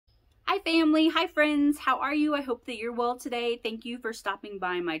Hi family, hi friends, how are you? I hope that you're well today. Thank you for stopping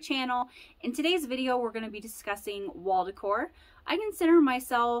by my channel. In today's video, we're going to be discussing wall decor. I consider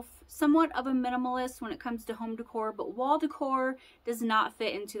myself somewhat of a minimalist when it comes to home decor, but wall decor does not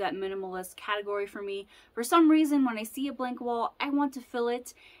fit into that minimalist category for me. For some reason, when I see a blank wall, I want to fill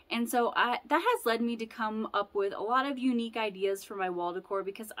it. And so that has led me to come up with a lot of unique ideas for my wall decor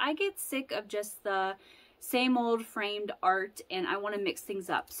because I get sick of just the same old framed art and I want to mix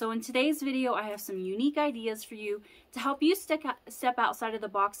things up. So in today's video, I have some unique ideas for you to help you step outside of the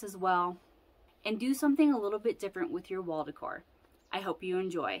box as well and do something a little bit different with your wall decor. I hope you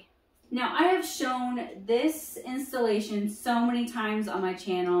enjoy. Now, I have shown this installation so many times on my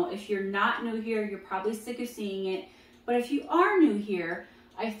channel. If you're not new here, you're probably sick of seeing it. But if you are new here,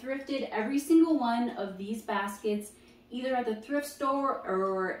 I thrifted every single one of these baskets either at the thrift store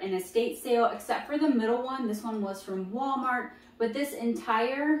or an estate sale, except for the middle one. This one was from Walmart, but this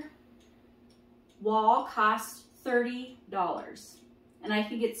entire wall cost $30. And I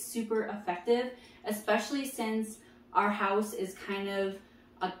think it's super effective, especially since our house is kind of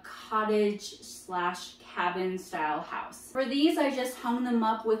a cottage slash cabin style house. For these, I just hung them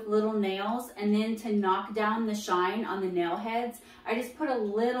up with little nails, and then to knock down the shine on the nail heads, I just put a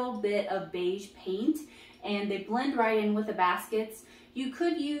little bit of beige paint and they blend right in with the baskets. You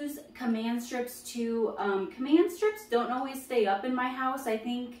could use command strips too. Command strips don't always stay up in my house.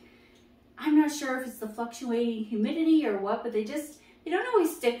 I'm not sure if it's the fluctuating humidity or what, but they don't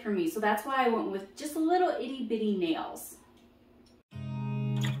always stick for me. So that's why I went with just a little itty bitty nails.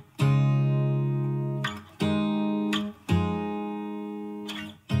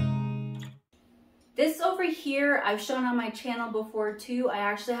 This over here, I've shown on my channel before too. I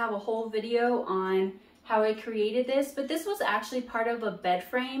actually have a whole video on how I created this, but this was actually part of a bed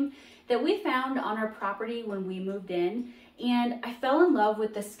frame that we found on our property when we moved in, and I fell in love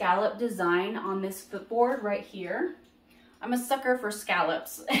with the scallop design on this footboard right here. I'm a sucker for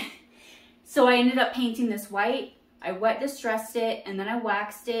scallops. So I ended up painting this white. I wet distressed it, and then I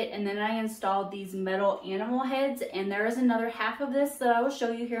waxed it, and then I installed these metal animal heads, and there is another half of this that I will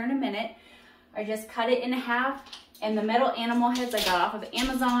show you here in a minute. I just cut it in half, and the metal animal heads I got off of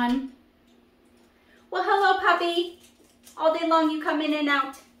Amazon. Well, hello, puppy. All day long you come in and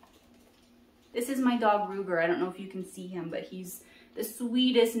out. This is my dog, Ruger. I don't know if you can see him, but he's the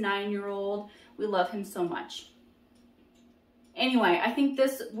sweetest 9-year-old. We love him so much. Anyway, I think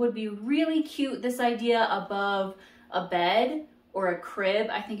this would be really cute, this idea above a bed or a crib.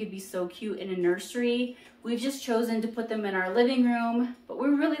 I think it'd be so cute in a nursery. We've just chosen to put them in our living room, but we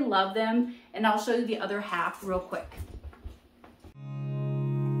really love them. And I'll show you the other half real quick.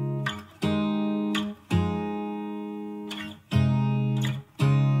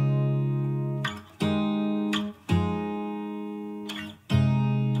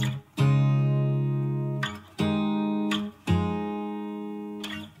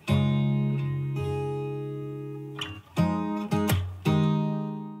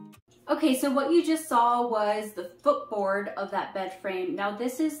 Okay, so what you just saw was the footboard of that bed frame. Now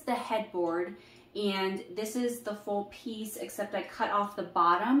this is the headboard, and this is the full piece, except I cut off the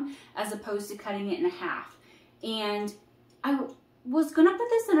bottom as opposed to cutting it in half. And I was gonna put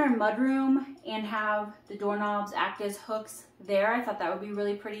this in our mudroom and have the doorknobs act as hooks there. I thought that would be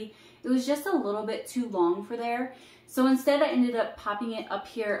really pretty. It was just a little bit too long for there. So instead I ended up popping it up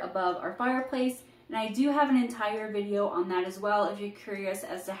here above our fireplace. And I do have an entire video on that as well if you're curious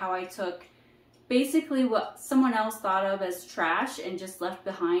as to how I took basically what someone else thought of as trash and just left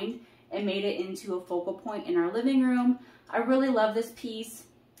behind and made it into a focal point in our living room. I really love this piece.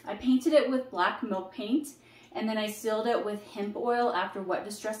 I painted it with black milk paint, and then I sealed it with hemp oil after wet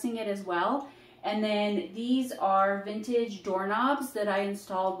distressing it as well. And then these are vintage doorknobs that I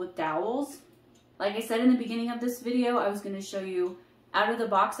installed with dowels. Like I said in the beginning of this video, I was going to show you out of the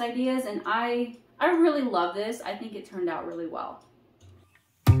box ideas, and I really love this. I think it turned out really well.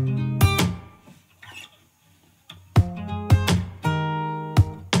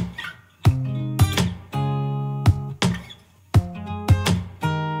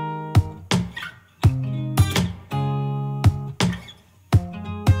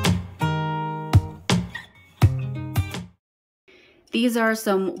 These are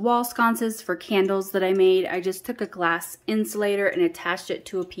some wall sconces for candles that I made. I just took a glass insulator and attached it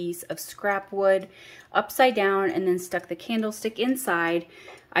to a piece of scrap wood upside down and then stuck the candlestick inside.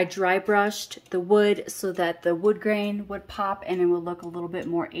 I dry brushed the wood so that the wood grain would pop and it would look a little bit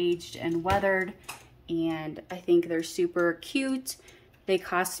more aged and weathered. And I think they're super cute. They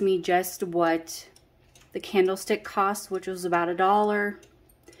cost me just what the candlestick cost, which was about $1,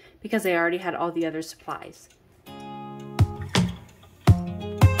 because I already had all the other supplies.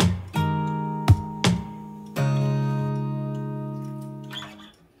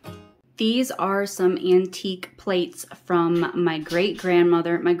 These are some antique plates from my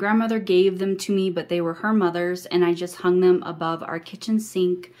great-grandmother. My grandmother gave them to me, but they were her mother's, and I just hung them above our kitchen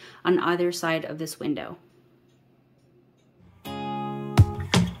sink on either side of this window.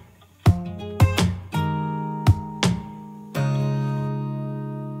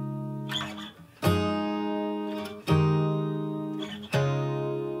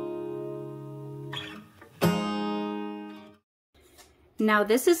 Now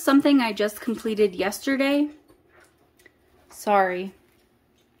this is something I just completed yesterday. Sorry,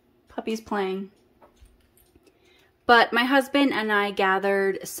 puppy's playing. But my husband and I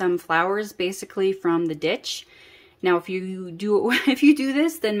gathered some flowers basically from the ditch. Now if you do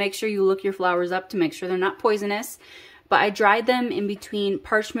this, then make sure you look your flowers up to make sure they're not poisonous. But I dried them in between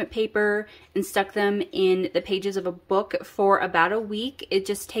parchment paper and stuck them in the pages of a book for about a week. It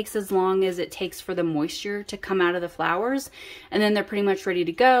just takes as long as it takes for the moisture to come out of the flowers. And then they're pretty much ready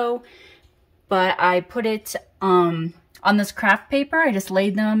to go. But I put it on this craft paper. I just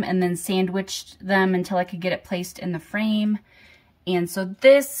laid them and then sandwiched them until I could get it placed in the frame. And so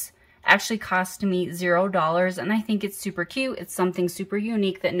this actually cost me $0, and I think it's super cute. It's something super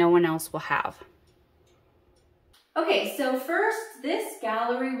unique that no one else will have. Okay, so first, this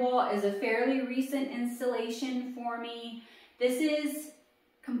gallery wall is a fairly recent installation for me. This is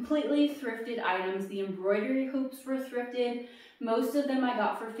completely thrifted items. The embroidery hoops were thrifted. Most of them I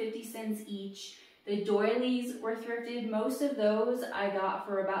got for 50 cents each. The doilies were thrifted. Most of those I got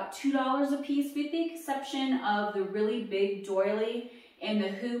for about $2 a piece, with the exception of the really big doily and the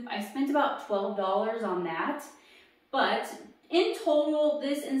hoop. I spent about $12 on that. But in total,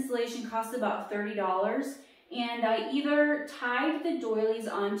 this installation cost about $30. And I either tied the doilies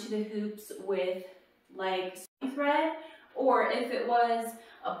onto the hoops with like thread, or if it was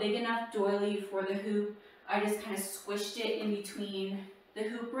a big enough doily for the hoop, I just kind of squished it in between the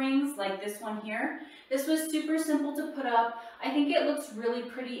hoop rings, like this one here. This was super simple to put up. I think it looks really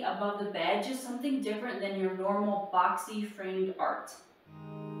pretty above the bed, just something different than your normal boxy framed art.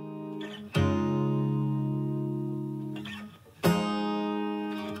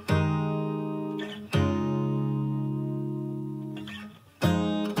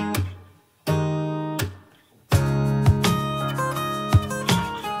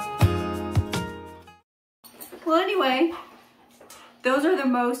 Well, anyway, those are the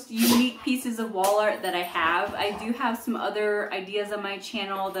most unique pieces of wall art that I have. I do have some other ideas on my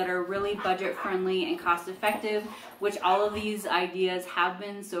channel that are really budget friendly and cost effective, which all of these ideas have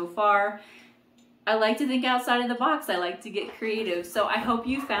been so far. I like to think outside of the box. I like to get creative. So I hope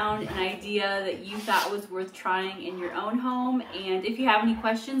you found an idea that you thought was worth trying in your own home. And if you have any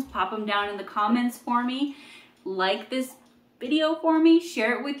questions, pop them down in the comments for me. Like this video for me,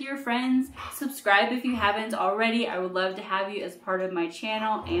 share it with your friends, subscribe if you haven't already. I would love to have you as part of my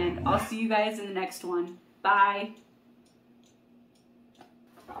channel, and I'll see you guys in the next one. Bye.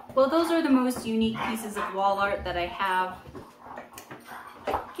 Well, those are the most unique pieces of wall art that I have.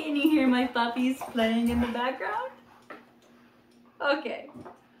 Can you hear my puppies playing in the background? Okay.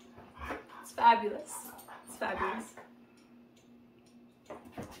 It's fabulous. It's fabulous.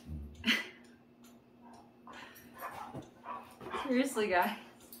 Seriously, guys.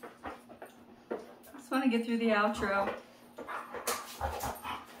 I just want to get through the outro.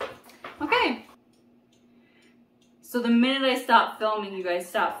 Okay. So the minute I stop filming, you guys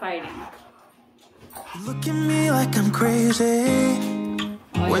stop fighting. Look at me like I'm crazy.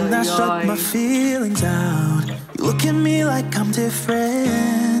 When I shut my feelings out, you look at me like I'm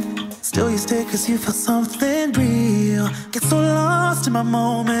different. Still you stay cause you feel something real. Get so lost in my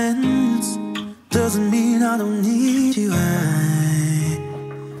moments. Doesn't mean I don't need you.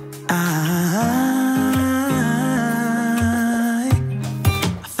 I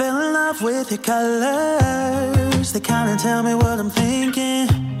fell in love with your colors. They kinda tell me what I'm thinking.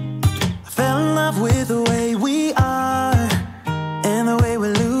 I fell in love with the way we are and the way we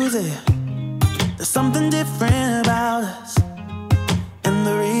lose it. There's something different about us.